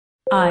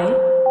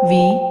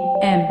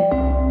IVM.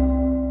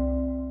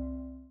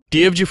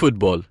 TFG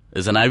Football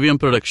is an IVM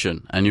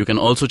production, and you can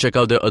also check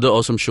out their other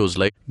awesome shows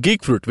like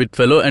Geek Fruit with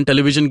fellow and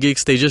television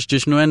geeks Tejas,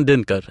 Jishnu and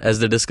Dinkar as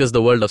they discuss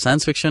the world of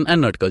science fiction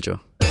and nerd culture.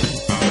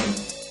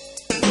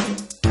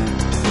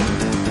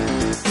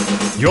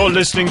 You're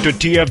listening to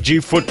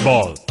TFG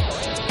Football.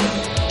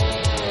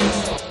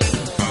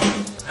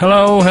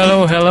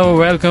 Hello.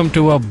 Welcome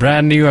to a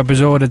brand new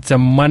episode. It's a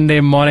Monday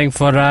morning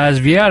for us.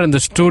 We are in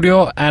the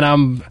studio and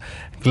I'm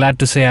glad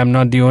to say I'm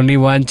not the only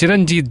one.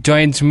 Chiranjeet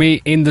joins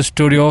me in the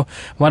studio.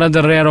 One of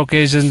the rare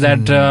occasions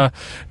that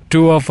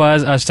two of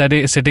us are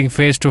sitting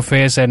face to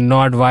face and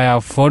not via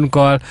phone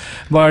call.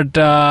 But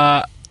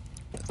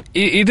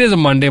it is a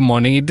Monday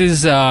morning. It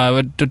is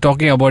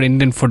talking about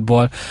Indian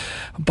football.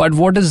 But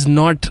what is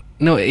not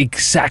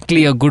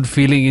exactly a good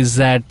feeling is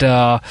that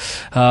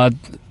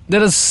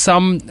there is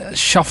some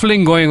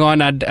shuffling going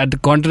on at the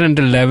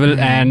continental level,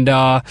 and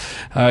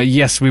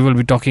yes, we will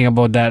be talking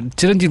about that.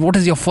 Chiranjeet, what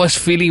is your first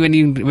feeling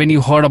when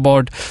you heard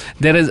about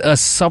there is a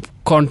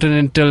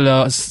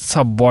subcontinental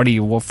sub-body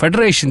or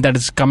federation that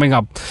is coming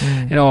up?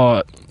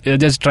 You're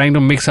just trying to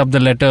mix up the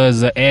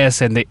letters, the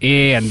S and the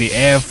A and the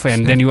F,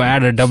 and then you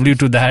add a W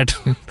to that.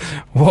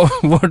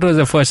 What was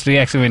the first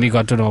reaction when you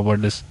got to know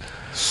about this?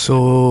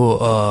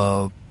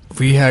 So,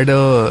 we had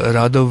a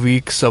rather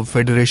weak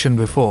sub-federation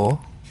before.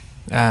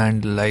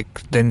 And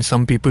then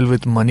some people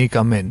with money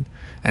come in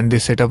and they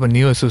set up a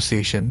new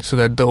association so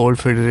that the old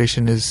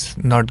federation is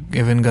not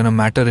even gonna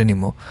matter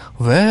anymore.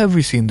 Where have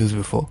we seen this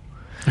before?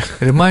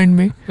 Remind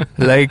me,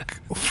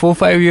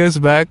 4-5 years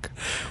back,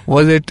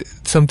 was it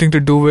something to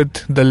do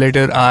with the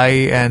letter I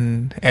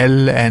and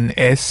L and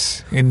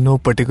S in no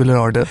particular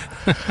order?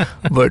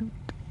 But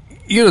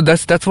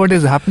that's what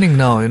is happening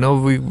now.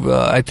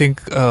 I think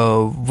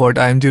what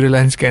IMG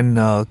Reliance can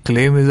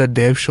claim is that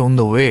they have shown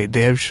the way.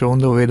 They have shown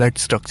the way that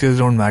structures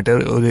don't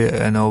matter.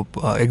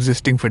 Or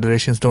existing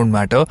federations don't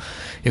matter.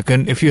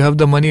 If you have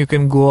the money, you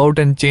can go out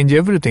and change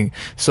everything.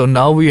 So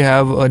now we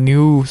have a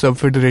new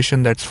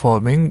sub-federation that's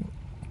forming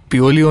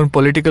purely on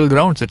political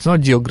grounds. It's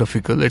not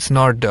geographical. It's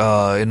not,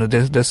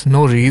 there's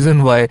no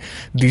reason why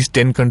these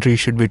 10 countries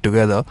should be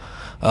together.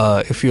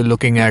 If you're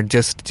looking at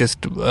just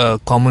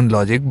common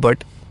logic,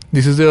 but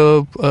this is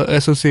a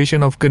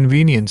association of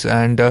convenience,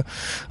 and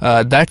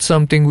that's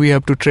something we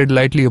have to tread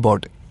lightly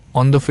about.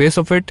 On the face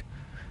of it,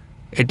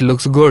 it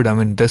looks good. I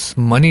mean, there's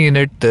money in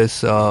it,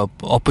 there's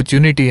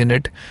opportunity in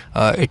it.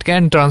 It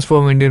can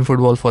transform Indian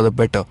football for the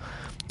better.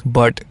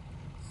 But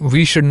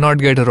we should not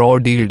get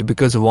raw-dealed,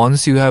 because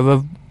once you have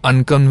a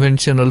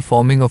unconventional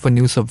forming of a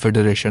new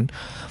sub-federation,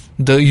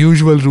 the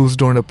usual rules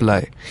don't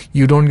apply.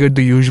 You don't get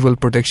the usual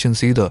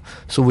protections either.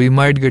 So we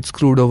might get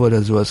screwed over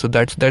as well. So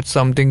that's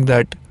something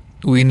that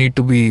we need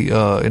to be,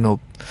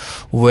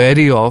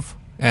 wary of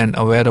and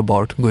aware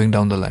about going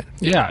down the line.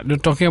 Yeah,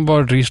 talking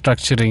about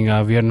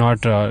restructuring, we are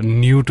not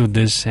new to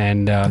this,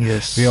 and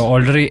yes, we are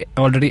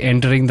already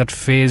entering that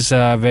phase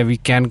where we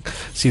can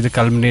see the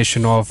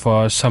culmination of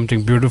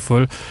something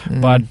beautiful.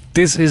 But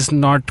this is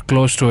not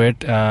close to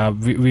it.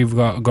 We've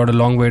got a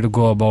long way to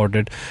go about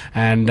it,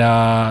 and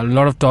a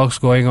lot of talks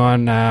going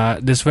on.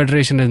 This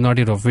federation is not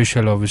yet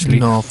official, obviously.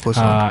 No, of course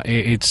not.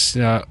 It's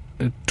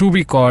to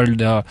be called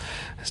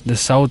the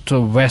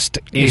Southwest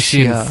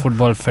Asian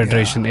Football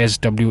Federation,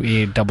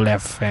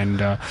 SWAFF,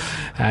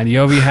 and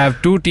here we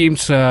have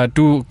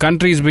two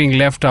countries being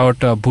left out,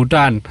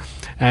 Bhutan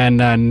and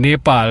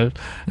Nepal.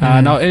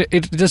 Now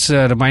it just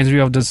reminds me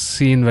of the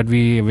scene when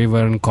we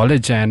were in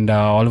college, and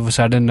all of a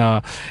sudden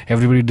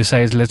everybody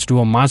decides let's do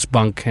a mass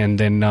bunk, and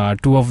then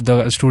two of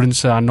the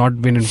students are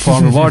not been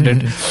informed about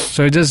it.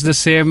 So it's just the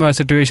same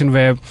situation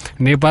where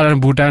Nepal and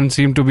Bhutan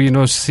seem to be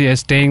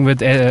staying with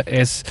the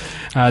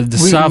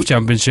SWAFF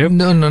championship.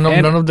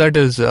 None of that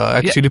is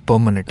actually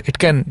permanent. It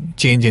can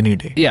change any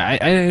day. Yeah,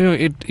 I know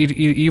it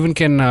even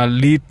can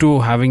lead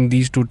to having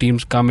these two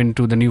teams come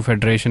into the new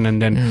federation,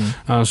 and then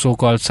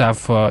so-called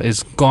SAF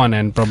is gone,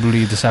 and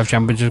probably the SAF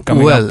championship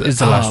coming up is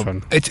the last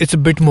one. It's a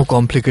bit more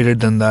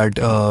complicated than that.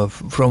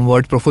 From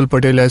what Praful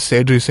Patel has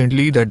said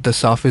recently, that the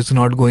SAF is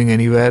not going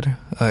anywhere.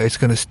 It's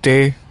going to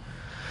stay.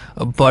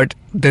 But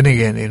then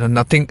again,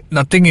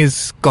 nothing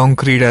is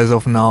concrete as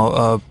of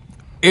now.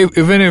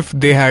 Even if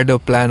they had a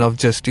plan of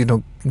just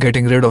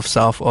getting rid of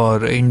SAF,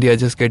 or India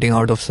just getting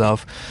out of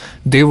SAF,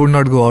 they would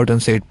not go out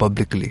and say it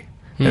publicly.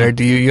 Right?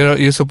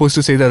 You're supposed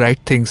to say the right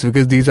things,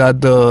 because these are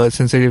the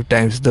sensitive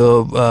times.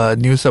 The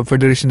new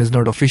sub-federation is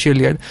not official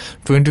yet.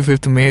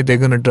 25th May, they're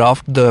going to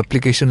draft the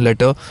application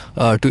letter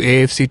to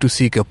AFC to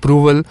seek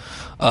approval.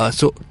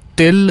 So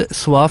till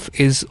SWAFF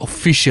is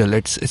official,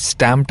 it's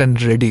stamped and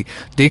ready,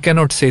 they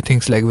cannot say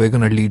things like we're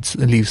going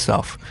to leave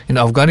SWAFF.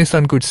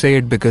 Afghanistan could say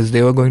it because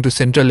they were going to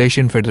Central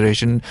Asian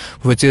Federation,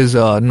 which is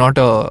not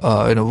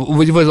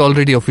which was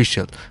already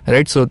official,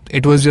 right? So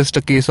it was just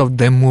a case of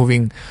them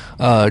moving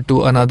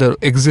to another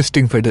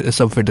existing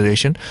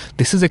sub-federation.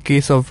 This is a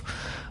case of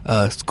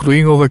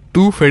screwing over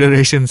two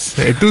federations,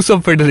 two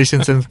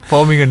sub-federations and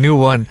forming a new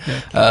one.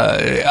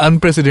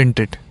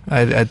 Unprecedented.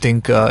 I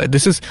think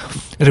this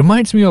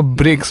reminds me of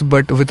BRICS,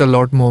 but with a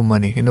lot more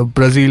money.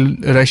 Brazil,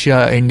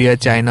 Russia, India,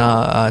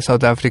 China,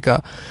 South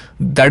Africa.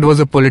 That was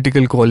a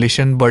political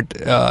coalition, but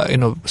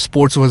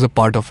sports was a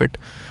part of it.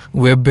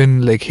 We've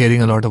been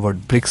hearing a lot about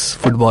BRICS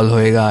football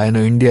hoega.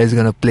 India is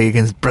going to play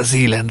against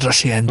Brazil and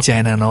Russia and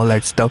China and all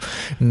that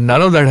stuff.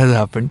 None of that has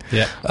happened.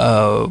 Yeah.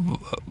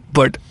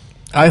 But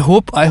I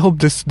hope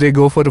they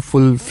go for a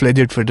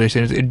full-fledged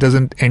federation. It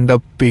doesn't end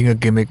up being a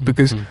gimmick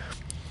because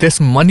there's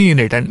money in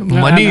it, and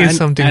money is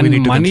something we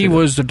need to money consider.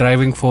 was the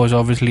driving force.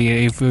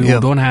 Obviously, if you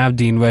don't have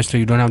the investor,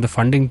 you don't have the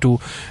funding to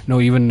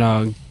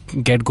even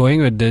get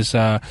going with this.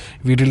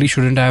 We really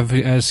shouldn't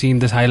have seen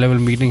this high-level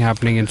meeting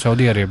happening in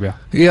Saudi Arabia.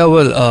 Yeah,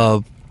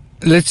 well,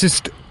 let's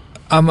just.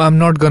 I'm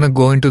not going to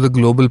go into the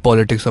global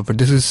politics of it.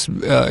 This is,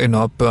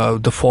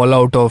 the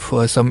fallout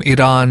of some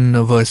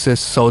Iran versus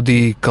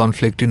Saudi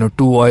conflict.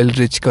 Two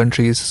oil-rich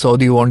countries.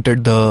 Saudi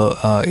wanted the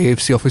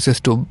AFC offices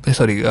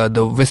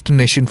the Western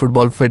Asian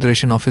Football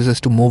Federation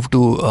offices to move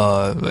to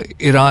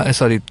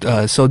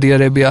Saudi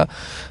Arabia,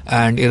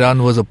 and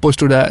Iran was opposed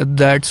to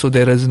that. So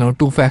there is now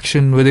two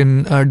factions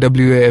within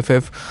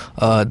WAFF.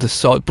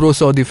 The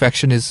pro-Saudi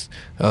faction is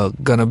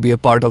gonna be a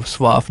part of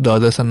SWAFF. The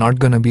others are not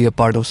gonna be a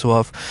part of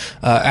SWAFF,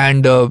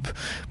 and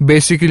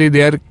basically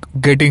they are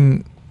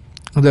getting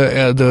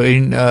the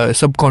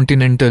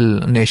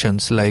subcontinental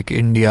nations like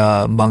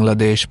India,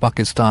 Bangladesh,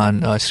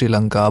 Pakistan, Sri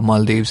Lanka,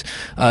 Maldives.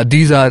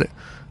 These are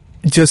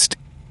just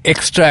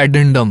extra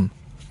addendum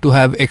to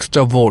have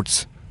extra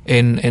votes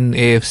in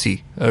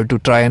AFC to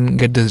try and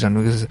get this done,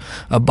 because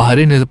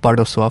Bahrain is a part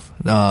of SWAFF.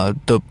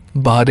 The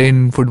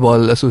Bahrain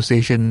Football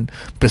Association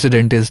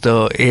president is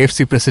the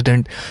AFC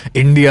president.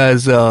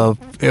 India's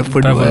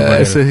Praful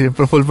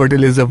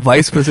Patel is the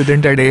vice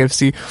president at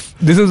AFC.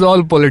 This is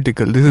all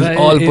political.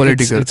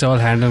 It's all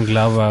hand in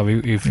glove,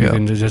 if you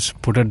can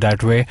just put it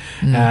that way.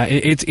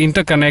 It's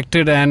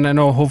interconnected, and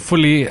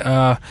hopefully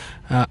none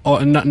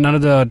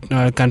of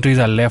the countries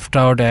are left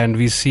out, and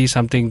we see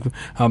something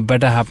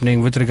better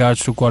happening with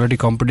regards to quality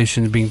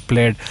competitions being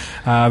played.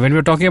 When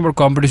we're talking about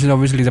competitions,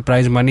 obviously the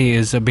prize money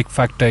is a big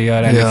factor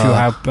here, and if you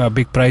have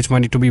big prize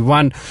money to be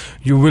won,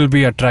 you will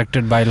be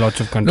attracted by lots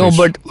of countries.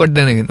 No, but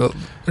then again,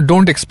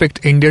 don't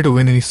expect India to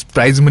win any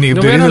prize money if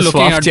there is a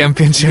SWAFF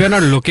championship. We're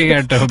not looking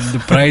at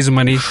the prize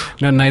money.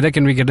 Neither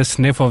can we get a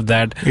sniff of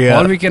that.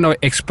 All we can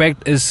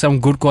expect is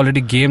some good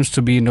quality games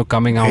to be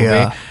coming our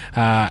way,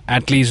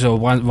 at least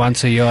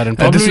once a year, and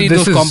probably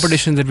those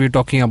competitions that we were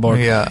talking about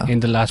in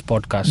the last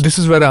podcast. This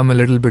is where I'm a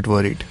little bit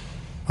worried.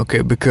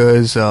 Okay,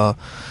 because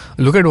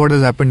look at what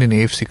has happened in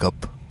AFC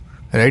Cup.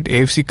 Right,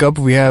 AFC Cup,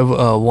 we have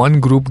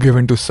one group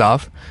given to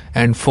SAF,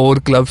 and 4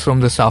 clubs from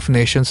the SAF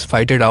nations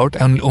fight it out,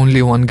 and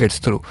only one gets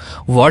through.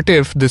 What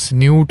if this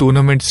new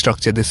tournament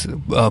structure, this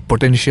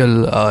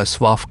potential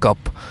SWAF Cup,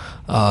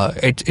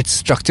 it's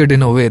structured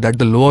in a way that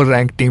the lower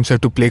ranked teams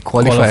have to play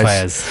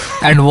qualifiers.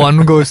 And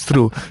one goes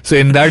through. So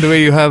in that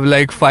way, you have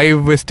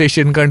 5 West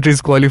Asian countries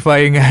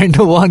qualifying and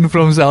one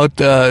from South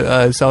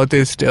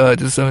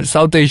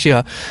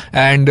Asia,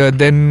 and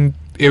then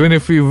even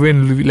if we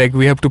win,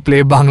 we have to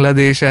play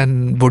Bangladesh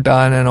and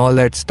Bhutan and all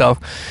that stuff.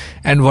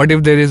 And what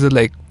if there is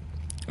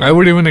I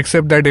would even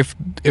accept that if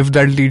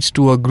that leads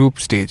to a group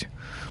stage.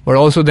 But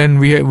also then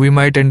we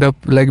might end up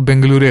like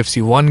Bengaluru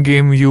FC. One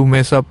game you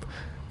mess up,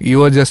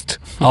 you are just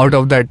out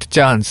of that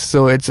chance.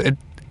 So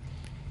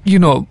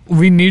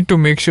we need to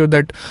make sure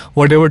that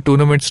whatever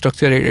tournament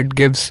structure it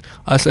gives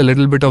us a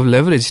little bit of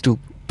leverage to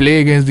play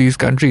against these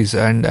countries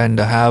and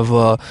have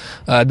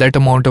that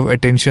amount of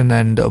attention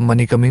and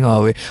money coming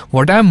our way.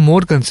 What I'm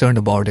more concerned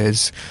about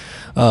is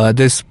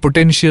this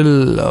potential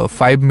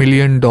 $5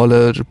 million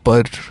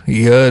per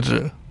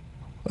year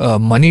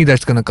money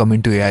that's going to come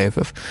into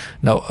AIFF.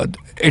 Now,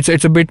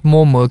 it's a bit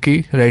more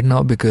murky right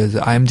now because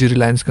IMG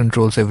Reliance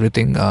controls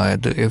everything.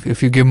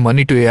 If you give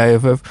money to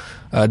AIFF,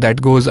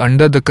 that goes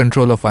under the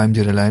control of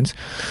IMG Reliance.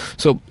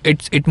 So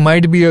it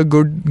might be a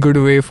good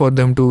way for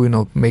them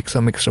to make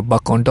some extra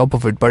buck on top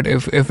of it. But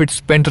if it's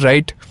spent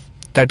right,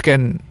 that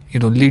can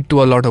lead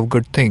to a lot of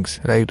good things,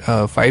 right?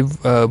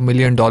 $5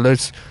 million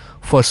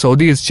for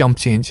Saudi is chump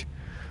change.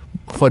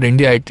 For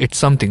India, it's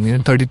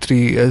something.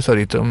 33.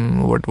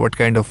 What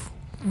kind of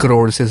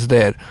crores is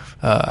there?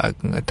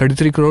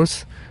 33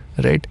 crores,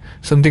 right?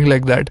 Something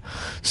like that.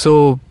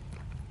 So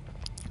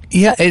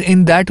yeah,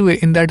 in that way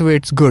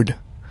it's good.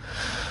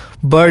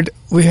 But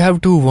we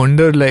have to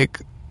wonder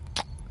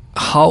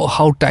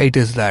how tight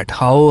is that?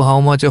 How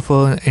much of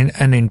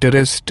an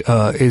interest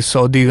is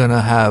Saudi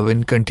gonna have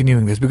in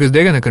continuing this? Because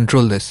they're gonna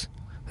control this,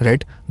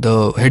 right?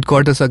 The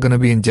headquarters are gonna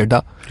be in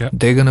Jeddah. Yep.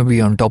 They're gonna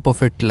be on top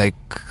of it.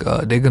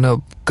 They're gonna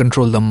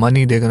control the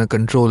money. They're gonna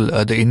control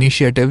the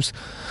initiatives.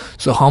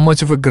 So how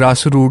much of a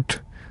grassroots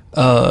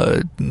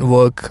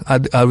work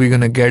are we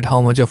gonna get?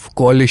 How much of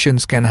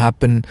coalitions can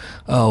happen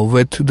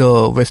with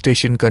the West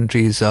Asian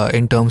countries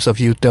in terms of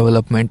youth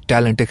development,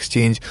 talent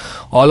exchange?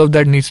 All of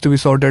that needs to be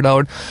sorted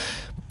out.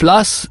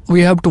 Plus,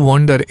 we have to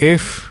wonder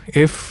if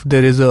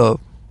there is a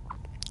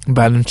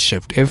balance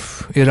shift.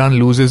 If Iran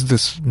loses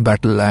this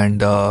battle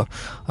and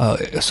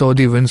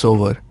Saudi wins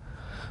over,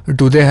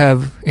 do they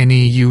have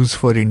any use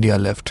for India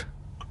left?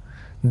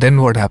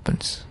 Then what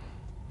happens?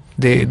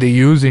 They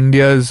use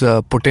India's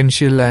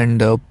potential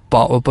and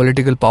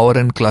political power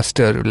and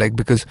cluster, like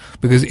because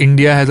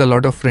India has a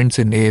lot of friends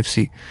in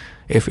AFC.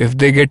 If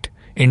they get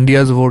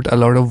India's vote, a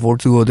lot of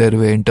votes go their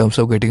way in terms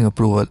of getting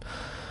approval.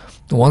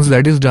 Once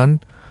that is done,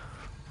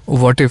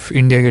 what if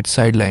India gets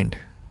sidelined?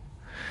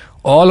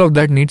 All of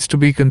that needs to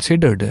be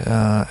considered,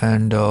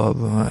 and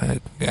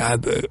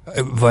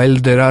while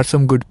there are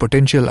some good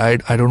potential, I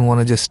don't want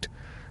to just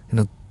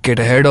get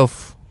ahead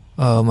of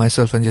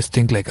myself and just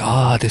think like,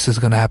 this is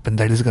gonna happen,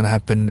 that is gonna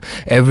happen.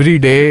 Every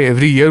day,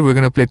 every year, we're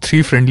gonna play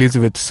 3 friendlies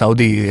with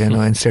Saudi,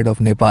 instead of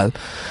Nepal.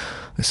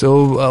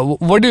 So,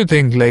 what do you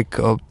think? Like,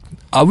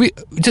 are we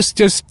just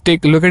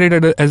take a look at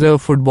it as a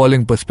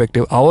footballing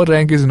perspective? Our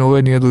rank is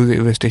nowhere near those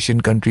West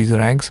Asian countries'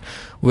 ranks.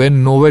 We're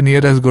nowhere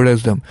near as good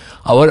as them.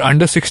 Our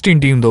under 16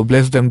 team, though,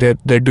 bless them,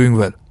 they're doing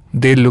well.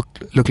 They look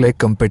like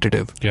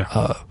competitive.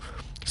 Yeah.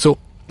 So,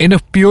 in a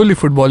purely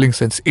footballing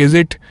sense,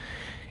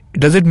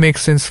 does it make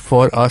sense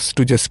for us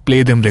to just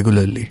play them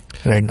regularly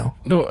right now?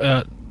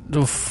 No.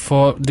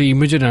 For the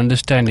immediate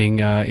understanding,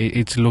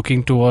 it's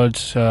looking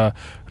towards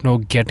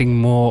getting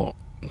more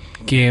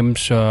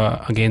games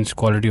against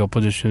quality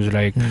oppositions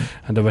like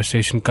the West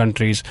Asian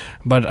countries.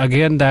 But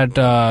again, that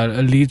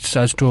leads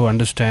us to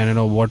understand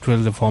what will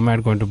the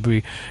format going to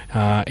be.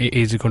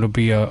 Is it going to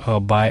be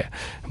by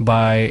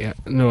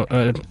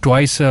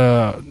twice,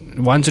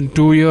 once in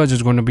 2 years?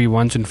 Is going to be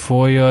once in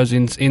 4 years?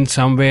 In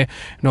some way,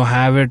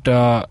 have it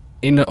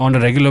on a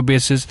regular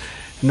basis.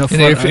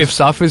 If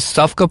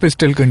SWAFF Cup is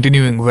still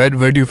continuing, where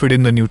do you fit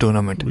in the new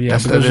tournament? Yeah,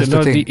 because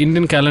the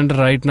Indian calendar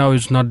right now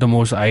is not the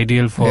most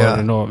ideal for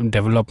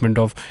development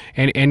of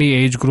any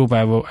age group.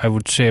 I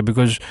would say,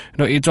 because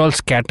it's all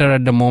scattered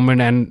at the moment,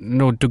 and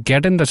to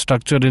get in the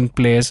structure in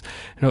place,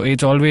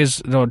 it's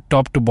always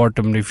top to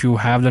bottom. If you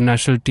have the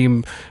national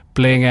team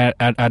playing at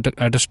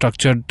a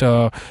structured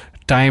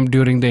time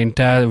during the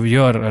entire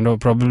year,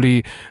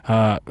 probably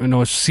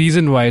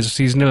seasonal,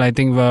 I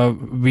think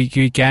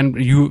we can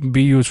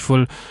be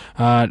useful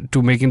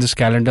to making this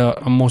calendar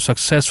a more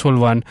successful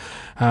one.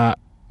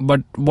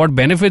 But what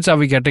benefits are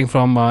we getting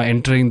from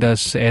entering the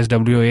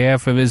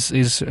SWAF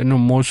is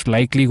most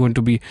likely going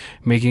to be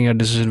making a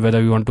decision whether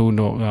we want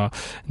to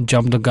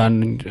jump the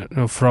gun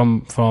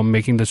from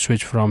making the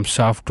switch from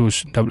SWAF to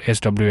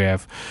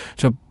SWAF.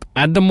 So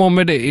at the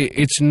moment,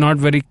 it's not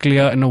very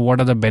clear what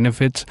are the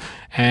benefits,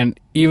 and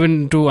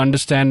even to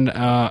understand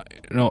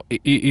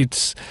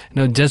it's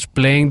just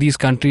playing these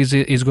countries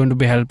is going to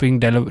be helping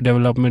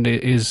development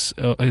is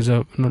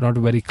not a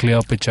very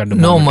clear picture at the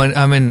moment.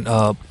 No, I mean,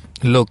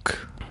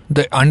 look,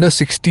 the under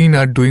 16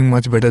 are doing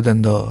much better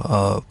than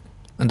the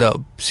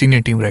senior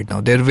team right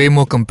now. They're way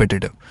more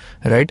competitive,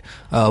 right?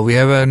 We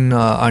have an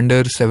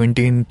under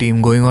 17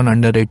 team going on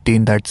under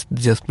 18 that's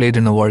just played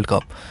in a World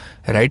Cup,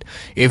 right?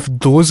 If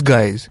those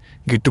guys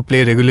get to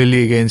play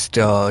regularly against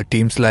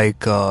teams like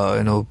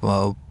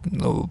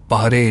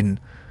Bahrain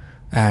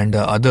and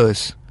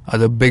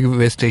other big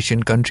West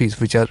Asian countries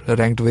which are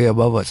ranked way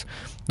above us,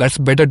 that's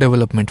better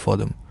development for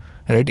them,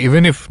 right?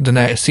 Even if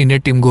the senior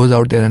team goes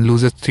out there and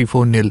loses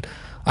 3-4-0,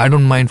 I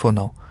don't mind for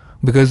now,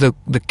 because the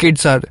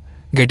kids are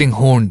getting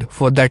honed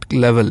for that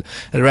level,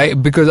 right?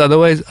 Because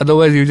otherwise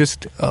you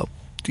just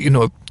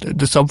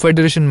the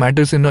sub-federation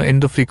matters in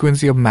the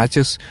frequency of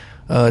matches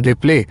they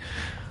play.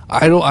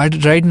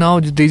 Right now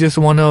they just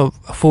won a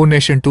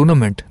 4-nation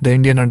tournament, the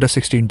Indian under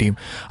 16 team.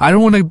 I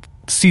don't want to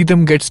see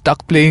them get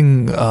stuck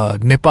playing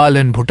Nepal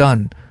and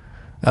Bhutan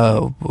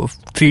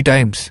 3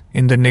 times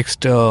in the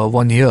next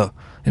 1 year.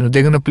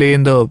 They're going to play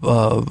in the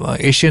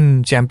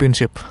Asian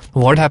Championship.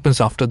 What happens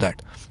after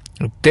that?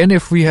 Then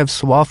if we have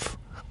SWAF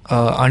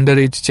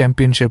underage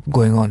championship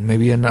going on,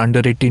 maybe an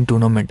under 18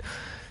 tournament,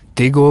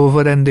 they go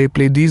over and they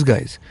play these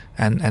guys,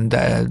 and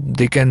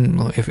they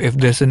can, if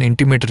there's an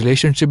intimate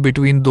relationship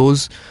between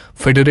those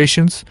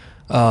federations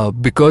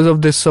because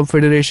of this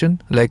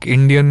sub-federation, like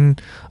Indian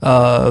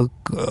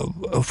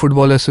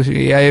Football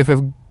Association,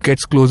 AIFF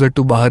gets closer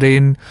to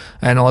Bahrain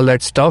and all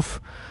that stuff,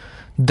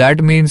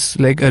 that means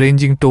like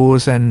arranging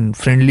tours and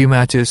friendly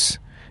matches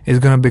is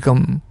going to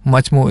become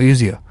much more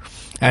easier.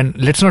 And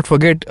let's not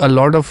forget, a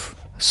lot of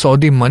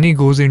Saudi money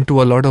goes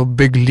into a lot of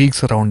big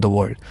leagues around the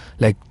world.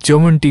 Like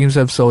German teams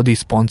have Saudi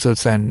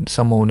sponsors and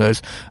some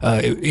owners.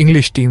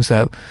 English teams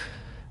have.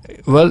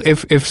 Well,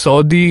 if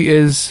Saudi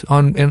is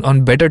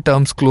on better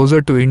terms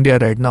closer to India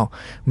right now,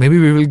 maybe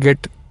we will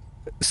get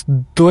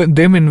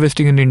them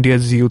investing in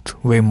India's youth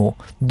way more.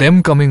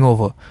 Them coming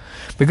over.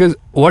 Because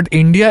what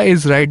India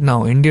is right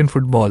now, Indian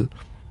football,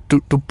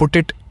 to put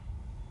it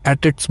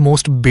at its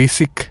most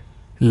basic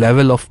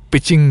level of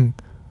pitching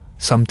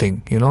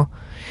something,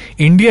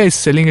 India is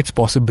selling its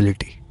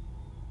possibility,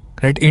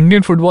 right?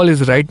 Indian football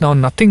is right now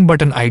nothing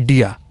but an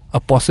idea, a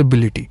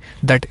possibility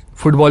that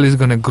football is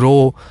going to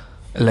grow,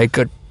 like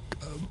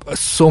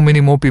so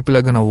many more people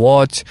are going to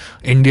watch.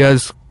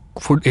 India's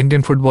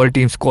Indian football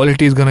teams.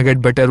 Quality is going to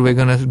get better. We're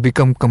going to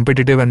become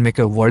competitive and make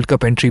a World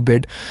Cup entry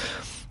bid.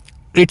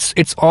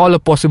 It's all a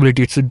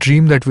possibility. It's a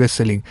dream that we're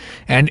selling.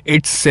 And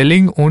it's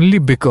selling only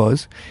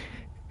because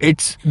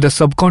the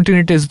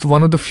subcontinent is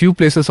one of the few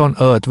places on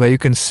earth where you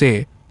can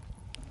say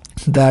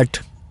that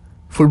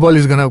football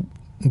is going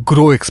to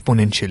grow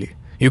exponentially.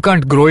 You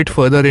can't grow it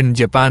further in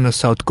Japan or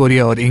South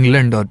Korea or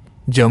England or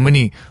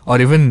Germany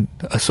or even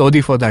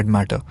Saudi for that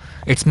matter.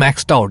 It's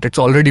maxed out. It's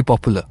already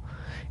popular.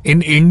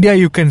 In India,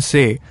 you can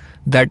say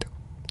that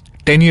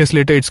 10 years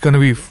later, it's going to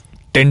be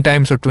 10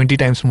 times or 20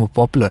 times more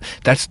popular.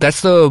 That's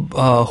the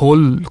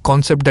whole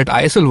concept that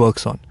Aizawl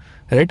works on,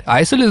 right?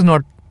 Aizawl is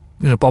not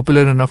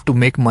popular enough to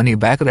make money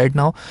back right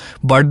now,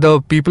 but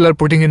the people are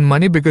putting in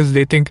money because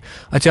they think,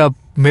 acha,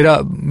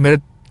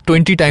 mera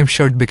 20 times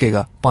shirt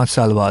bikega 5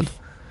 saal baad.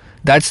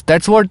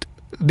 That's what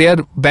they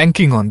are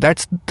banking on.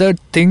 That's the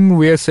thing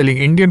we are selling.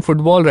 Indian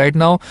football right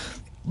now,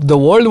 the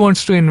world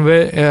wants to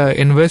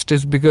invest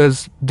is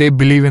because they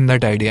believe in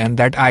that idea, and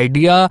that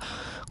idea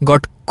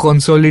got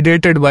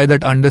consolidated by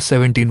that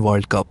under-17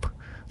 World Cup.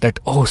 That,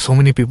 so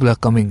many people are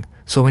coming,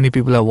 so many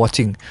people are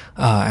watching,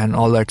 and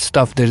all that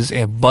stuff. There is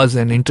a buzz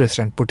and interest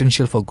and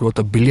potential for growth,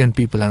 1 billion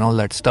people and all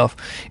that stuff.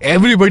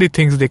 Everybody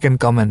thinks they can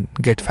come and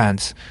get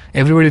fans.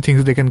 Everybody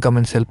thinks they can come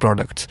and sell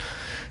products.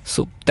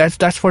 So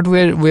that's what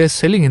we're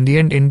selling. In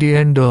the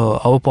end,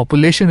 our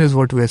population is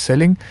what we're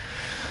selling.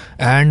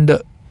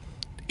 And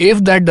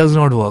if that does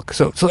not work,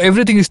 so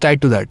everything is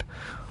tied to that.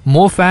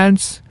 More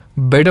fans,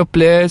 better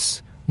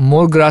players,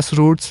 more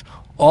grassroots,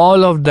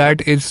 all of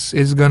that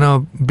is gonna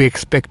be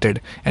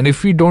expected. And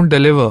if we don't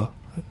deliver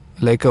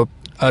like a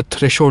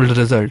threshold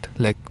result,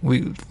 like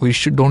we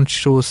don't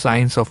show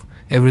signs of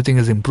everything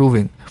is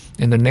improving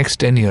in the next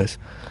 10 years,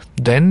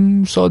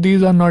 then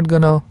Saudis are not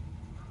gonna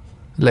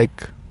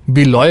like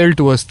be loyal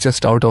to us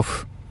just out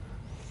of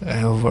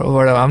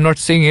I'm not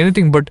saying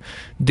anything, but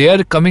they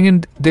are coming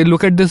in. They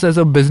look at this as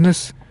a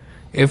business.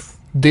 If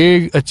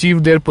they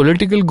achieve their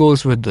political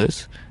goals with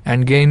this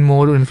and gain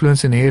more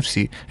influence in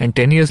AFC, and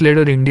 10 years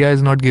later India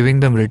is not giving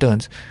them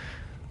returns,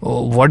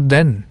 what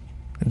then?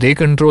 They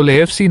control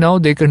AFC now,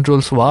 they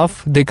control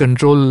SWAFF, they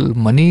control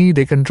money,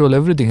 they control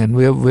everything, and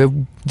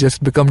we've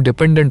just become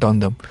dependent on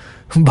them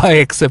by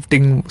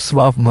accepting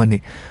SWAFF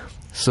money.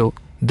 So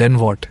then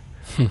what?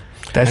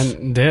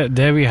 And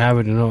there we have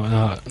it.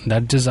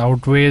 That just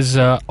outweighs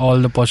all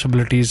the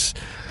possibilities.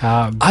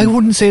 I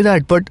wouldn't say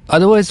that, but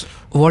otherwise,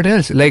 what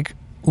else? Like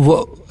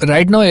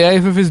right now,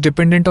 AIFF is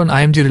dependent on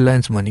IMG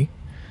Reliance money.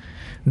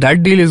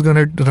 That deal is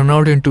going to run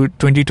out into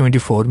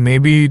 2024.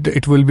 Maybe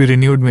it will be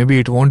renewed. Maybe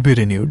it won't be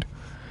renewed.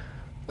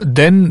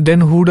 Then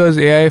who does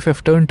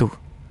AIFF turn to?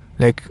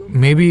 Like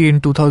maybe in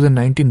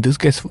 2019 this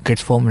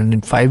gets formed, and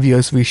in 5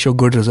 years we show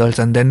good results,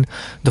 and then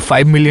the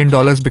 $5 million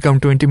become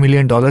 $20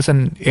 million,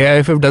 and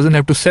AIFF doesn't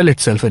have to sell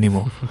itself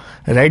anymore,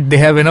 right? They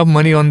have enough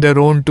money on their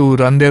own to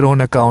run their own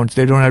accounts.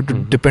 They don't have to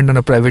depend on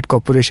a private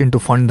corporation to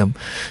fund them.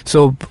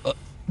 So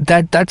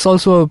that's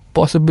also a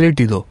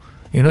possibility, though.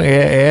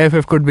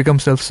 AIFF could become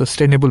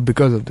self-sustainable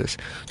because of this.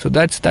 So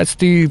that's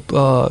the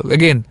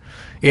again.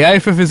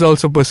 AIFF is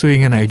also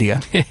pursuing an idea,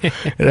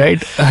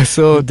 right?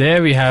 So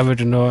there we have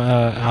it.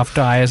 After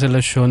Aizawl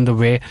has shown the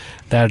way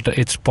that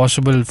it's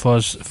possible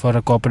for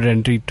a corporate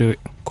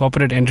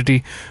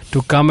entity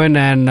to come in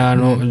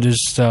and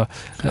just.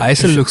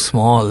 Aizawl looks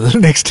small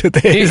next to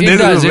this. It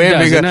does, way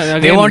bigger.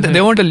 Again,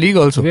 they want a league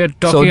also. We are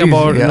talking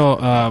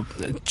about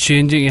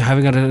changing,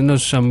 having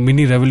some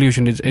mini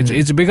revolution.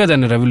 It's bigger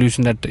than a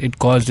revolution that it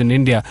caused in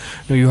India.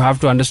 You have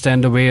to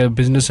understand the way a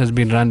business has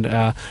been run,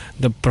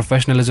 the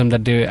professionalism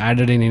that they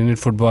added in Indian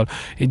football.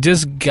 It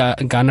just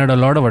garnered a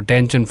lot of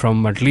attention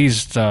from at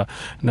least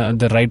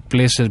the right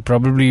places.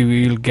 Probably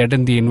we will get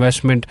in the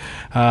investment.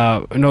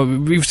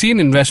 We've seen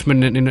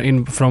investment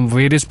in from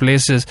various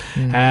places,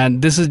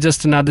 and this is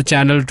just another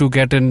channel to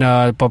get in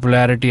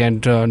popularity.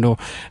 And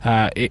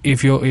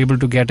if you're able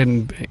to get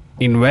in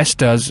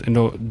investors,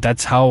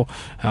 that's how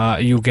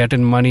you get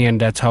in money,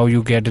 and that's how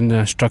you get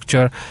in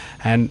structure.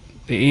 And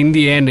in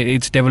the end,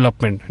 it's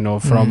development,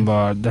 from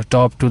the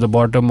top to the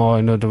bottom, or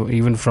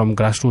even from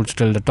grassroots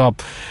till the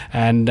top.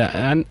 And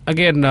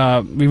again,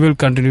 we will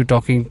continue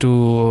talking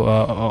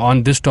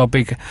on this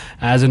topic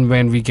as and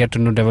when we get to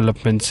know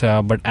developments.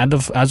 But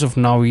as of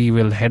now, we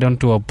will head on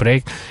to a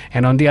break,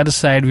 and on the other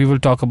side, we will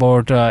talk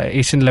about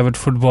Asian level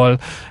football.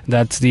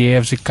 That's the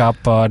AFC Cup.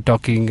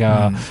 Talking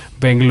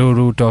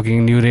Bengaluru,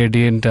 talking New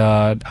Radiant,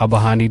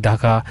 Abahani,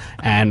 Dhaka,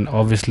 and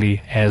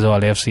obviously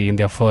Aizawl FC in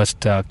their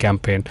first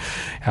campaign.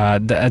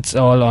 That's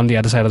all on the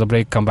other side of the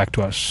break. Come back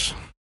to us.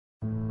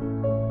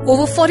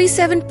 Over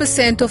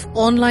 47% of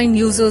online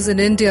users in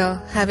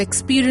India have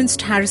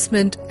experienced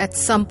harassment at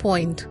some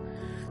point.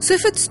 So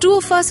if it's two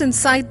of us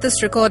inside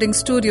this recording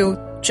studio,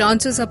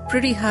 chances are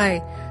pretty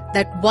high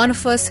that one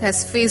of us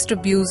has faced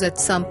abuse at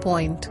some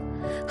point.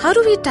 How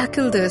do we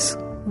tackle this?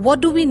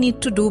 What do we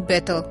need to do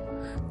better?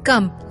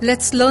 Come,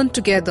 let's learn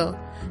together.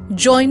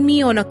 Join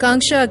me on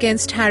Akanksha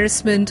Against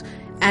Harassment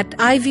at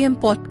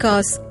IVM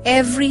Podcasts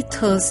every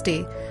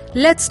Thursday.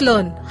 Let's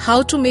learn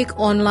how to make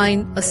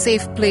online a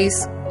safe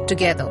place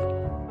together.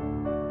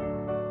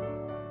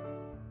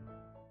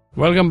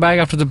 Welcome back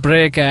after the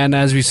break, and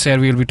as we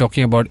said, we'll be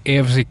talking about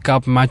AFC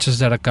Cup matches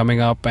that are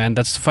coming up, and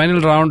that's the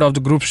final round of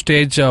the group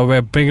stage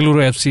where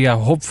Bengaluru FC are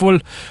hopeful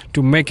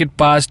to make it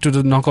past to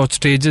the knockout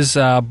stages,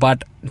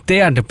 but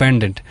they are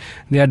dependent.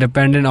 They are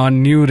dependent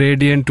on New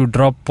Radiant to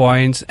drop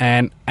points,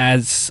 and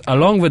as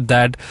along with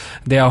that,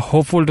 they are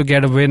hopeful to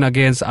get a win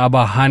against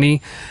Aba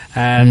Hani.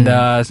 And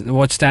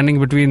what's standing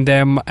between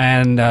them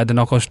and the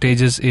knockout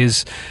stages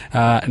is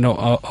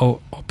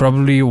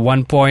probably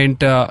 1 point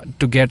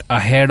to get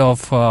ahead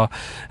of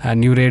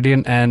New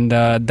Radiant, and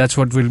that's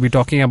what we'll be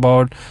talking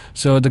about.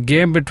 So the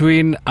game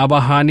between Aba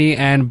Hani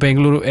and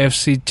Bengaluru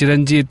FC,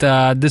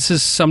 Chiranjit, this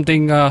is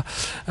something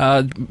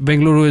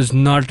Bengaluru is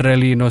not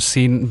really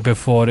seen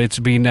before. It's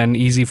been an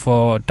easy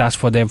task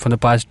for them for the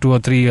past 2 or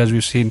 3 years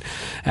we've seen,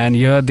 and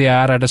here they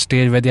are at a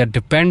stage where they are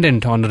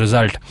dependent on the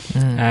result,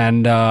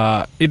 and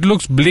it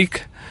looks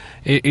bleak.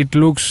 It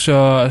looks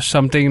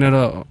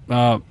something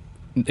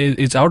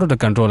it's out of the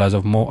control as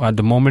of at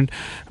the moment.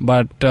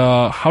 But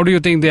how do you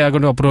think they are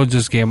going to approach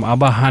this game?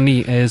 Aba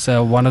Hani is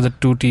one of the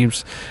two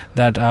teams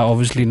that are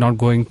obviously not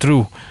going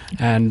through,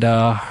 and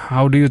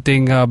how do you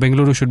think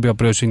Bengaluru should be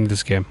approaching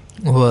this game?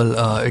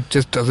 Well, it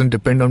just doesn't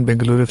depend on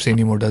Bengaluru FC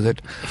anymore, does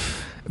it?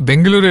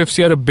 Bengaluru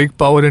FC are a big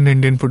power in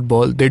Indian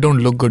football. They don't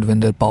look good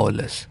when they're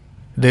powerless.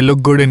 They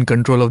look good in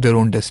control of their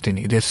own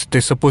destiny. They're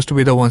supposed to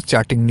be the ones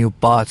charting new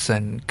paths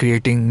and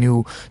creating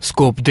new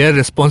scope. They're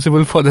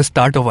responsible for the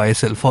start of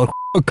Aizawl, for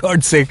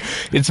God's sake.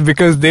 It's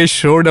because they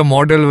showed a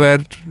model where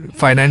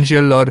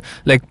financial or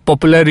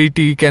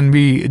popularity can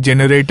be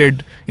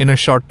generated in a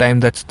short time.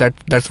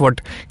 That's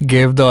what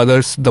gave the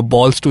others the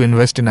balls to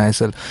invest in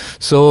Aizawl.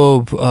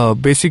 So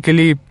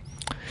basically,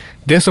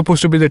 they're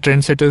supposed to be the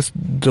trendsetters,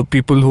 the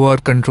people who are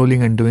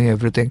controlling and doing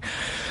everything.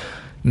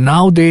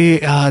 Now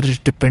they are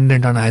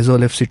dependent on Aizawl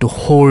FC to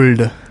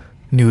hold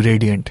New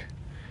Radiant.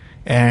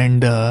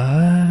 And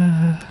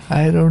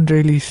I don't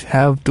really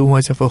have too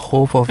much of a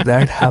hope of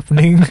that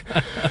happening.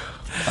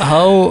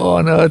 How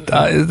on earth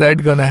is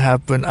that going to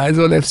happen?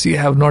 Aizawl FC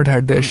have not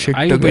had their shit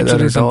together at all. Are you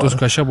picturing Santosh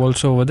Kashyap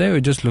also over there? Or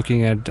just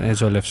looking at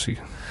Aizawl FC?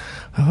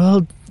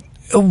 Well,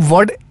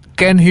 what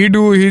can he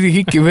do?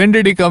 When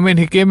did he come in?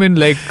 He came in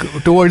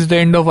towards the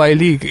end of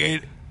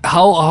I-League.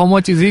 How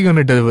much is he going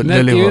to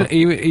deliver?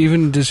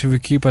 Even just if we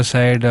keep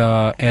aside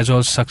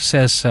Aizawl's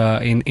success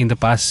in the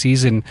past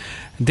season,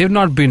 they've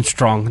not been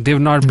strong. They've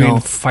not been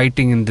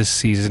fighting in this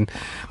season.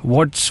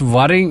 What's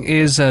worrying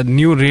is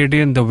New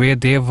Radiant, the way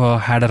they've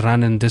had a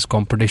run in this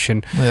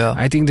competition. Yeah.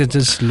 I think they're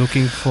just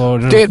looking for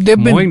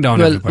mowing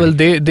down everybody.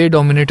 Well, they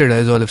dominated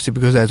Aizawl FC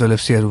because Aizawl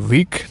FC are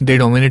weak. They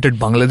dominated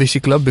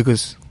Bangladeshi club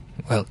because,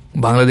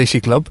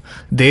 Bangladeshi club.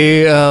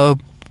 They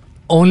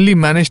only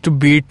managed to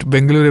beat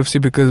Bengaluru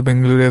FC because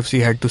Bengaluru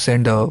FC had to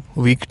send a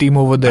weak team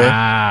over there.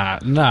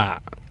 Nah.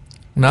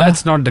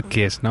 That's not the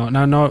case. No.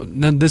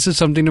 This is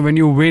something when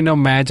you win a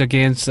match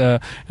against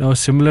a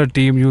similar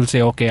team, you'll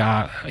say,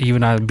 okay,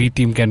 even our B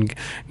team can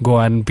go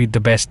and beat the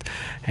best.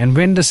 And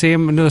when the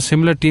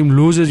similar team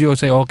loses, you'll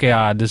say,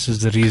 okay, this is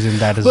the reason.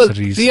 That is the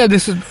reason. Yeah,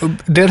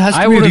 there has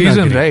to be a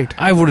reason, right?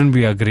 I wouldn't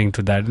be agreeing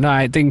to that. No,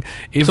 I think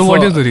so.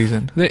 What is the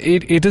reason?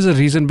 It is a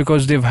reason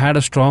because they've had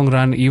a strong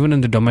run even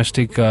in the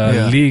domestic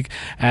league.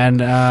 And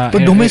but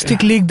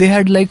domestic league, they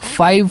had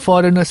 5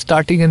 foreigners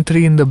starting and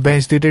 3 in the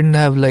bench. They didn't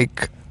have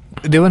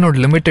they were not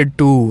limited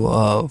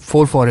to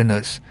 4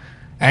 foreigners.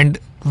 And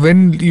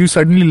when you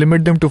suddenly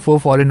limit them to 4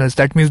 foreigners,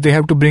 that means they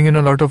have to bring in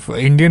a lot of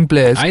Indian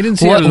players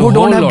who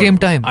don't have game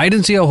time. I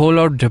didn't see a whole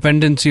lot of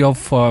dependency of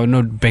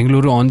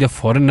Bengaluru on their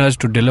foreigners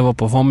to deliver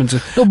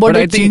performances. No, but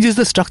it changes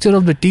the structure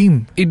of the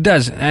team. It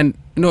does, and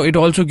it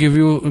also gives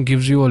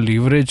you a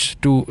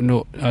leverage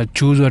to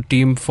choose a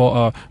team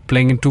for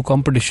playing in 2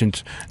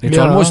 competitions. It's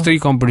almost 3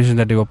 competitions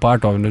that they were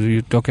part of.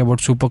 You're talking about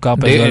Super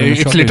Cup as well.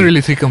 It's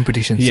literally 3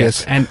 competitions.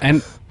 Yes.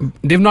 And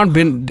they've not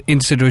been in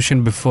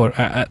situation before.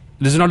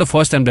 This is not the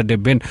first time that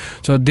they've been.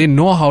 So they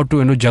know how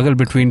to juggle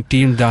between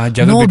teams,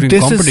 between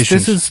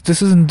competitions.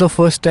 This isn't the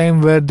first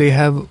time where they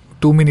have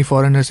too many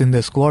foreigners in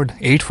their squad.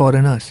 8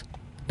 foreigners.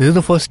 This is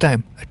the first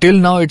time. Till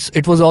now,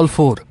 it was all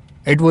 4.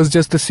 It was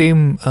just the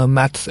same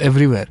maths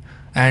everywhere.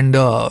 And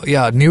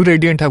New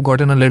Radiant have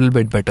gotten a little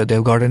bit better.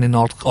 They've gotten in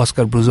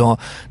Oscar Bruzon.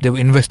 They've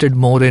invested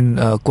more in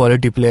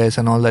quality players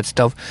and all that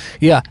stuff.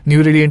 Yeah,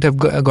 New Radiant have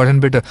gotten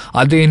better.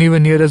 Are they anywhere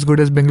near as good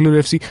as Bengaluru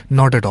FC?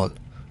 Not at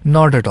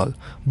all.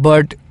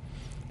 But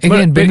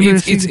again,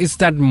 it's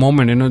that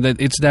moment, that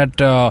it's that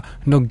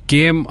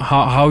game,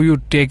 how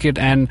you take it,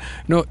 and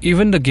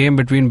even the game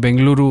between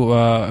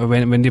Bengaluru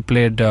when they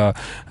played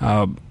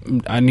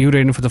New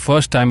Radiant for the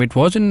first time, it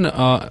wasn't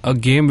a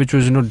game which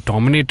was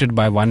dominated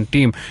by one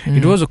team.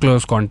 It was a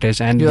close contest,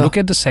 and look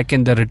at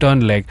the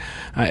return leg.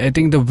 I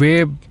think the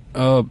way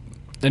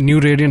the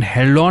New Radiant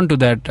held on to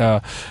that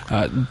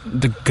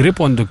the grip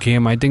on the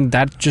game, I think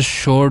that just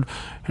showed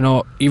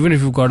even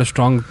if you've got a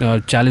strong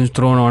challenge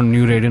thrown on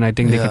New Radiant, I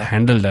think they can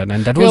handle that,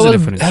 and that was the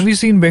difference. Have you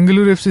seen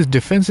Bengaluru FC's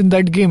defense in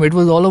that game? It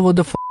was all over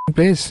the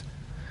place.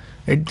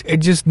 It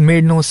just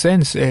made no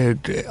sense.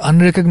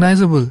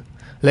 Unrecognizable.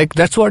 Like,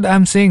 that's what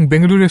I'm saying.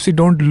 Bengaluru FC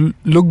don't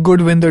look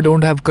good when they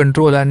don't have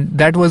control, and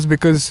that was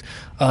because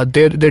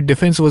their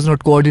defense was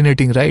not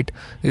coordinating right.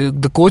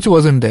 The coach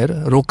wasn't there.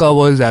 Roka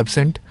was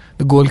absent.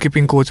 The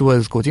goalkeeping coach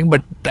was coaching,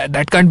 but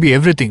that can't be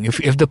everything.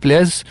 If the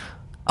players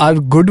are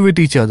good with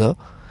each other,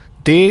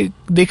 they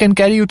can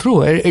carry you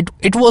through.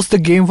 It was the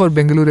game for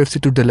Bengaluru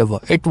FC to deliver.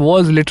 It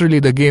was literally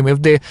the game.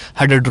 If they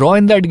had a draw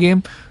in that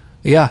game,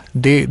 yeah,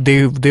 they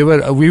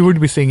were. We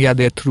would be saying, yeah,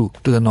 they're through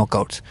to the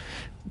knockouts.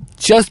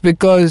 Just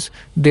because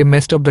they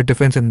messed up the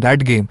defense in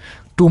that game,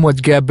 too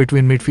much gap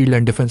between midfield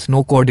and defense,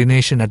 no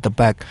coordination at the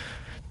back.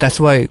 That's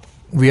why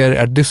we are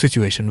at this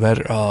situation where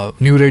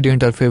New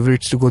Radiant are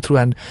favourites to go through,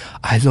 and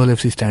Aizawl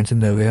FC stands in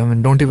their way. I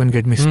mean, don't even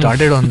get me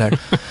started on that.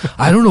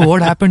 I don't know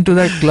what happened to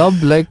that club.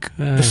 Like,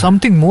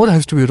 something more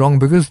has to be wrong,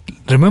 because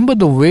remember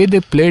the way they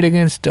played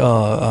against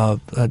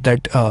don't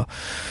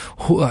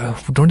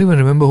even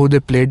remember who they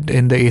played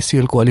in the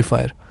ACL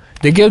qualifier.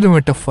 They gave them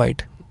a tough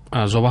fight.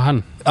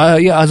 Zobahan.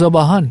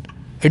 Azabahan.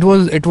 It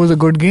was a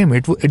good game.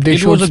 It was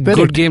a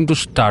good game to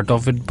start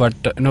off with, but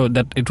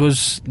that it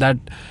was that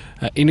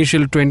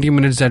initial 20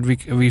 minutes that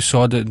we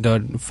saw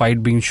the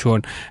fight being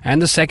shown,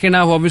 and the second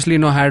half obviously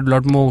had a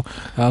lot more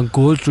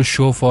goals to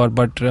show for,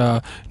 but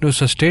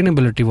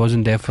sustainability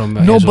wasn't there from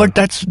Aizawl. But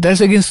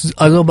that's against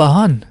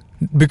Azabahan,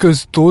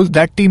 because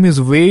that team is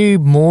way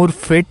more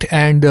fit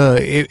and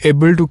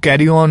able to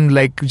carry on,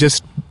 like,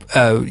 just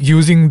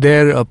using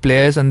their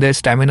players and their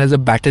stamina as a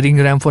battering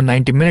ram for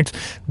 90 minutes.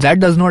 That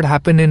does not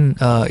happen in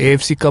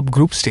AFC Cup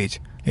group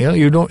stage.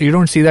 You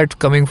don't see that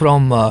coming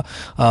from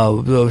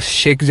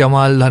Sheikh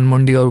Jamal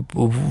Dhanmondi or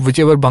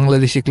whichever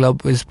Bangladeshi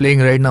club is playing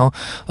right now,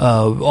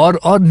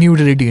 or New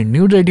Radiant.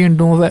 New Radiant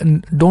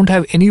don't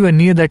have anywhere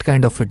near that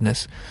kind of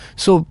fitness.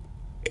 So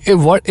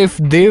if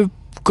they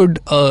could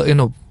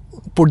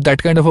put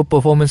that kind of a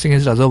performance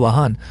against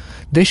Azabahan,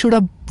 they should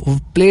have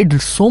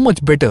played so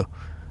much better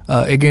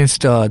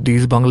against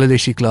these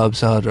Bangladeshi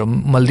clubs or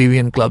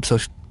Maldivian clubs or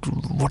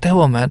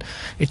whatever, man.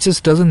 It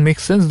just doesn't make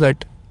sense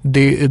that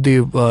they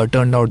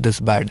turned out this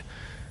bad.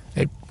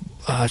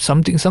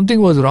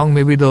 Something was wrong.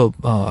 Maybe the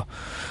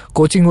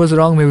coaching was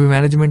wrong. Maybe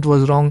management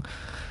was wrong.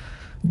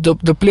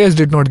 The players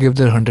did not give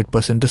their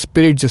 100%. The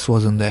spirit just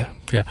wasn't there.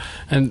 Yeah,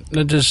 and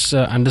not just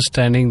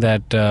understanding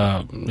that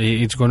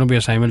it's going to be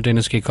a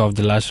simultaneous kick-off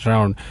the last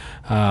round.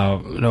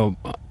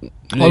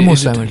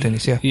 Almost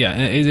simultaneous, yeah. Yeah,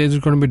 it's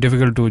going to be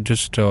difficult to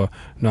just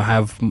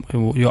have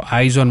your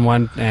eyes on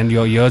one and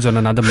your ears on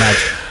another match.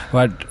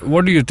 But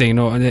what do you think?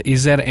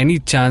 Is there any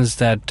chance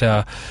that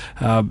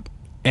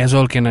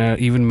Aizawl can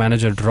even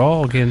manage a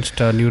draw against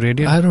New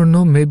Radiant? I don't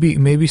know.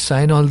 Maybe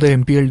sign all the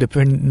MPL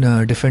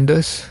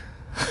defenders.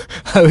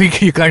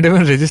 You can't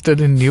even register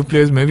in new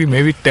players.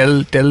 Maybe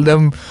tell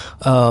them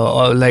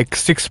like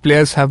 6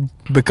 players have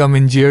become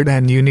injured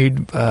and you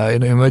need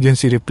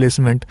emergency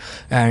replacement,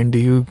 and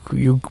you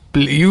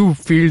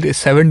field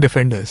 7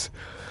 defenders.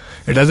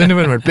 It doesn't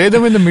even matter. Play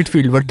them in the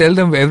midfield, but tell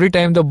them every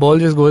time the ball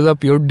just goes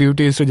up, your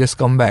duty is to just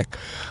come back.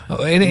 But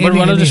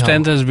one of the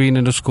strengths has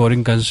been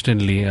scoring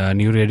consistently.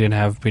 New Radiant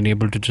have been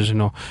able to just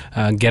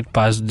get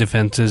past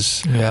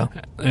defenses. Yeah.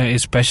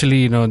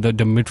 Especially the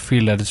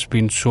midfield that has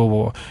been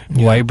so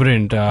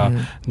vibrant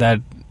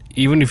that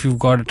even if you've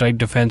got a tight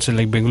defense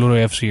like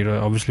Bengaluru FC,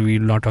 obviously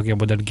we're not talking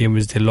about that game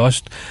which they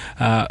lost.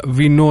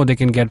 We know they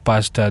can get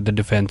past the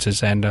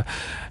defenses, and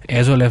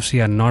Aizawl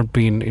FC are not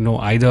been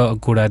either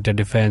good at the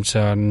defense,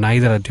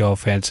 neither at the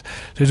offense.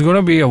 So it's going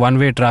to be a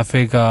one-way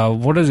traffic.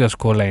 What is your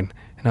scoreline?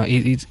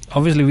 It's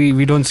obviously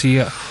we don't see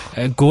a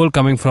goal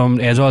coming from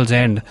Aizawl's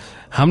end.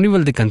 How many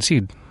will they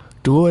concede?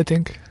 2, I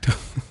think.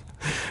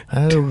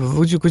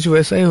 कुछ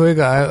वैसा ही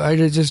होएगा.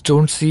 I just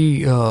don't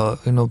see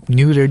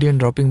New Radiant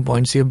dropping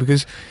points here,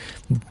 because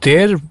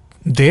their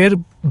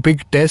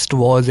big test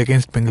was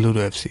against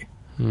Bengaluru FC.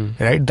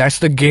 Right? That's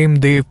the game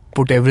they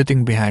put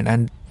everything behind,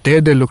 and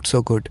there they looked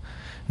so good.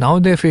 Now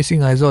they're facing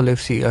Aizawl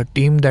FC, a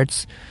team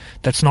that's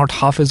not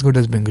half as good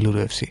as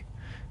Bengaluru FC.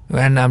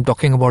 And I'm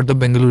talking about the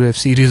Bengaluru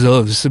FC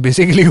reserves,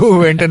 basically, who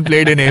went and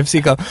played in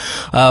AFC Cup.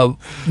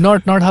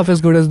 Not half as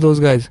good as those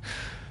guys.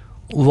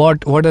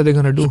 What are they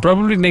going to do? So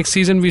probably next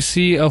season we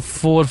see a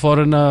 4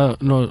 foreigner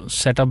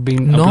setup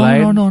being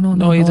applied. No.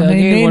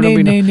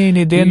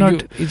 They're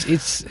not.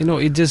 It's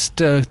it just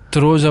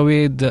throws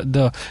away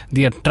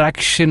the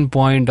attraction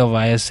point of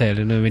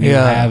ISL. When you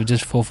have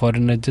just 4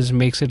 foreigners, it just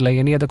makes it like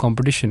any other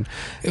competition.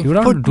 You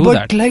don't have to do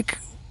that. But like,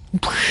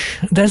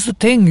 that's the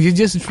thing. You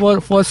just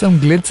for some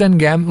glitz and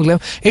glam.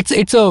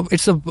 It's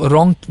a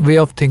wrong way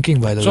of thinking,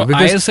 by the way. So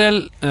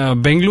ISL,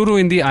 Bengaluru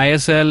in the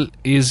ISL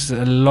is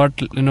a lot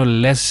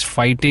less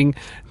fighting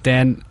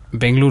than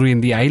Bengaluru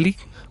in the I League.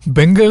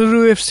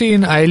 Bengaluru FC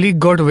in I League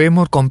got way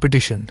more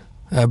competition.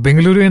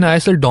 Bengaluru in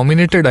ISL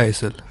dominated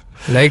ISL.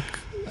 Like,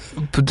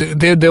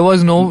 there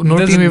was no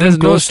team even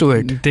close to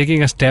it.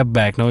 Taking a step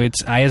back, no,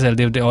 it's ISL.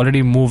 They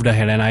already moved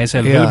ahead, and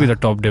ISL will be the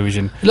top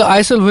division.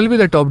 ISL will be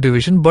the top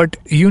division, but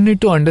you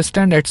need to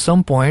understand at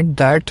some point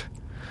that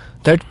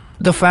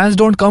the fans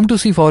don't come to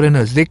see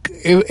foreigners.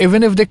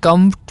 Even if they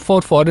come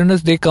for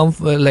foreigners, they come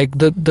like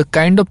the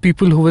kind of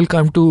people who will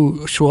come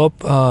to show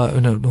up,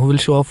 who will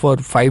show up for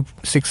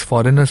 5-6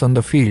 foreigners on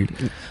the field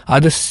are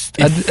the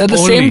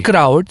same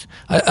crowds,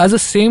 are the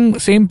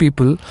same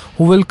people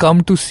who will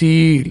come to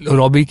see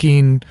Robbie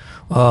Keane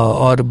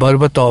or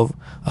Berbatov,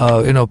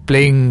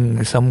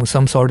 playing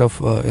some sort of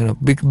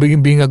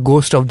being a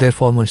ghost of their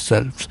former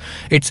selves.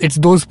 It's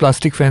those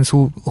plastic fans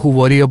who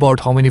worry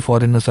about how many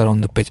foreigners are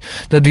on the pitch.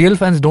 The real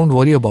fans don't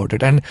worry about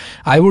it, and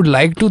I would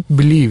like to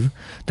believe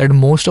that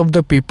most of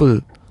the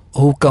people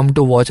who come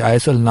to watch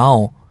Aizawl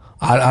now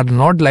are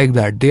not like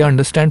that. They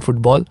understand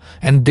football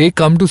and they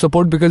come to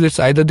support because it's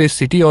either their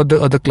city or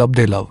the club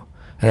they love,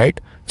 right?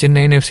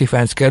 Chennai FC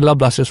fans, Kerala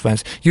Blasters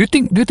fans. Do you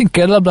think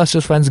Kerala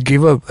Blasters fans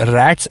give a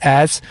rat's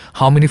ass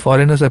how many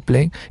foreigners are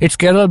playing? It's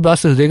Kerala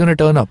Blasters. They're gonna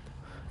turn up.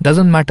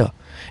 Doesn't matter.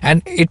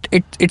 And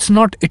it's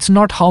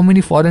not how many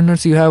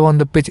foreigners you have on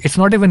the pitch. It's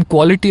not even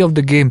quality of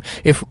the game.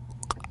 If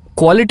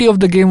quality of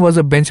the game was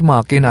a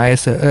benchmark in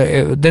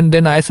ISL, then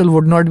ISL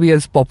would not be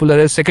as popular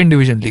as Second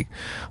Division League.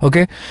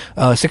 Okay,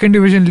 Second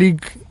Division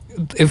League.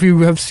 If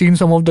you have seen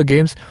some of the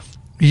games,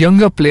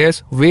 younger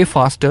players, way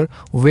faster,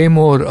 way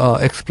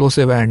more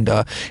explosive, and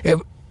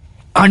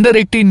under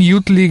 18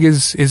 youth league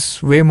is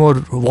way more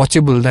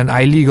watchable than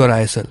I League or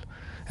ISL,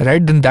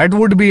 right? Then that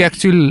would be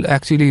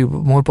actually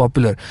more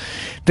popular.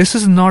 This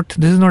is not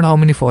how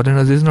many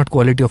foreigners. This is not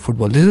quality of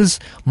football. This is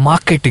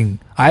marketing.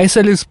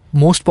 ISL is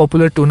most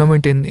popular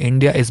tournament in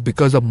India is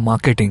because of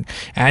marketing,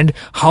 and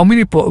how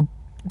many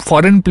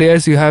foreign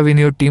players you have in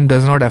your team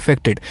does not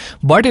affect it.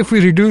 But if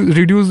we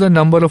reduce the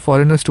number of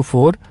foreigners to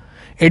 4,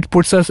 it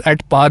puts us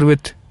at par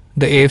with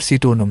the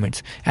AFC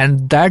tournaments,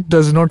 and that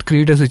does not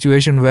create a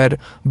situation where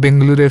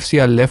Bengaluru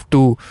FC are left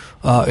to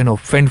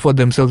fend for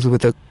themselves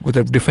with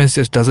a defense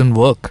just doesn't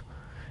work.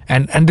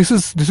 And this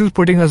is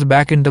putting us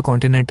back in the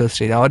continental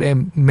stage. Our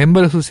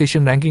member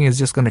association ranking is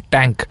just going to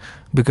tank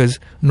because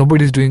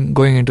nobody's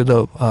going into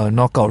the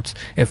knockouts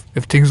if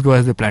things go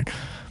as they planned.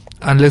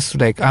 Unless,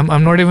 like,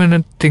 I'm not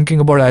even thinking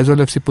about Aizawl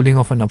FC pulling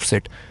off an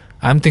upset.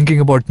 I'm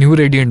thinking about New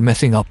Radiant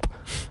messing up.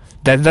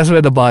 That's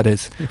where the bar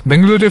is.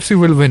 Bengaluru FC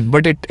will win,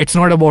 but it's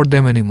not about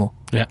them anymore.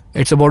 Yeah,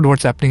 it's about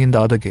what's happening in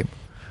the other game.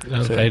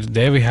 Right,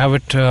 there we have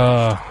it.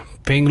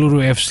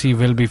 Bengaluru FC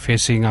will be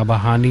facing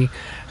Abahani,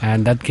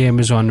 and that game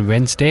is on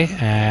Wednesday,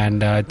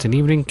 and it's an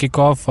evening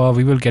kickoff.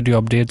 We will get you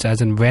updates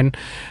as and when.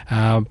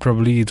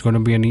 Probably it's going to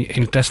be an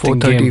interesting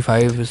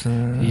 4:35 is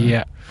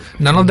yeah.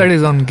 None of that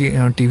is on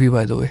TV,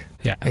 by the way.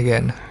 Yeah.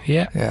 Again.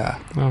 Yeah.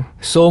 Oh.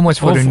 So much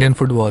for Indian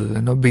football,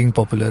 being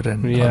popular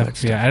and all that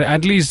stuff. Yeah.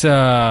 At least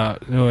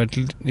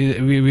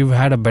we've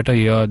had a better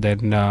year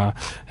than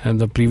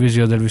the previous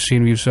year that we've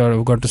seen.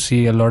 We've got to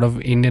see a lot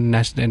of Indian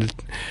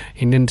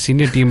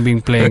senior team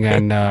being playing,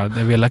 and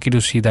we are lucky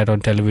to see that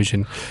on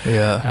television.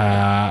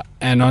 Yeah.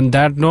 And on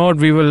that note,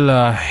 we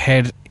will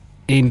head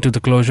into the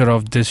closure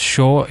of this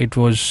show. It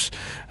was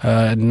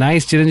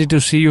nice, Chiranjeev,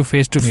 to see you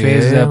face to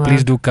face.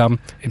 Please do come.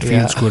 It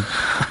feels good.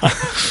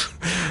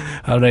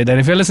 Alright, and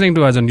if you're listening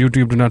to us on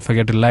YouTube, do not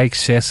forget to like,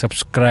 share,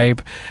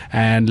 subscribe,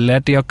 and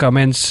let your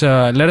comments,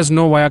 let us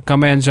know via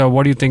comments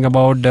what do you think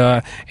about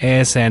the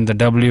S and the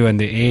W and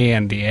the A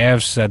and the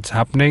Fs that's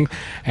happening,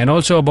 and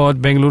also about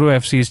Bengaluru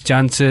FC's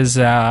chances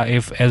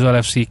if Aizawl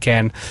FC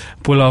can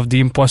pull off the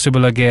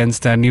impossible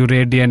against New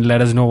Radiant.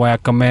 Let us know via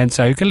comments.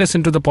 You can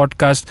listen to the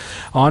podcast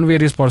on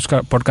various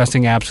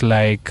podcasting apps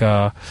like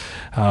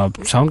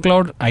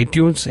SoundCloud,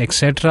 iTunes,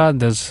 etc.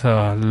 There's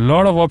a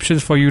lot of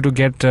options for you to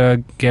get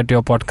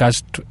your podcast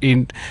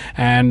in,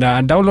 and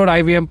download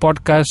IVM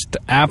podcast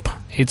app.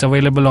 It's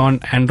available on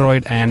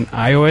Android and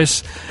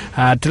iOS.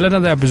 Till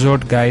another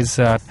episode, guys,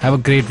 have a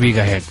great week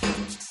ahead.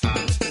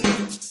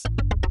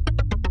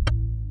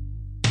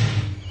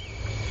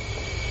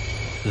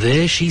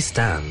 There she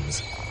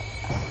stands,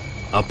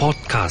 a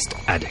podcast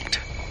addict,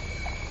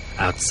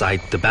 outside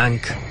the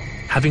bank,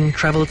 having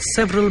travelled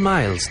several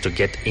miles to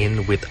get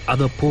in with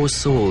other poor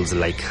souls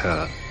like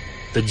her.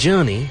 The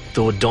journey,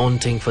 though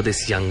daunting for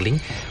this youngling,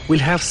 will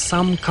have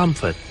some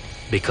comfort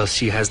because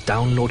she has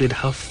downloaded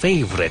her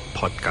favourite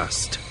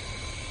podcast.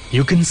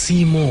 You can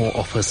see more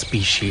of her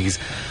species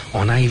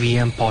on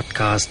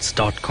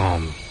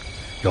ivmpodcasts.com,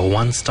 your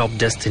one-stop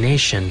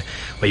destination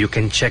where you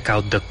can check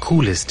out the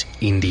coolest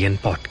Indian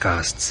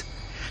podcasts.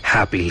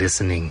 Happy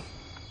listening.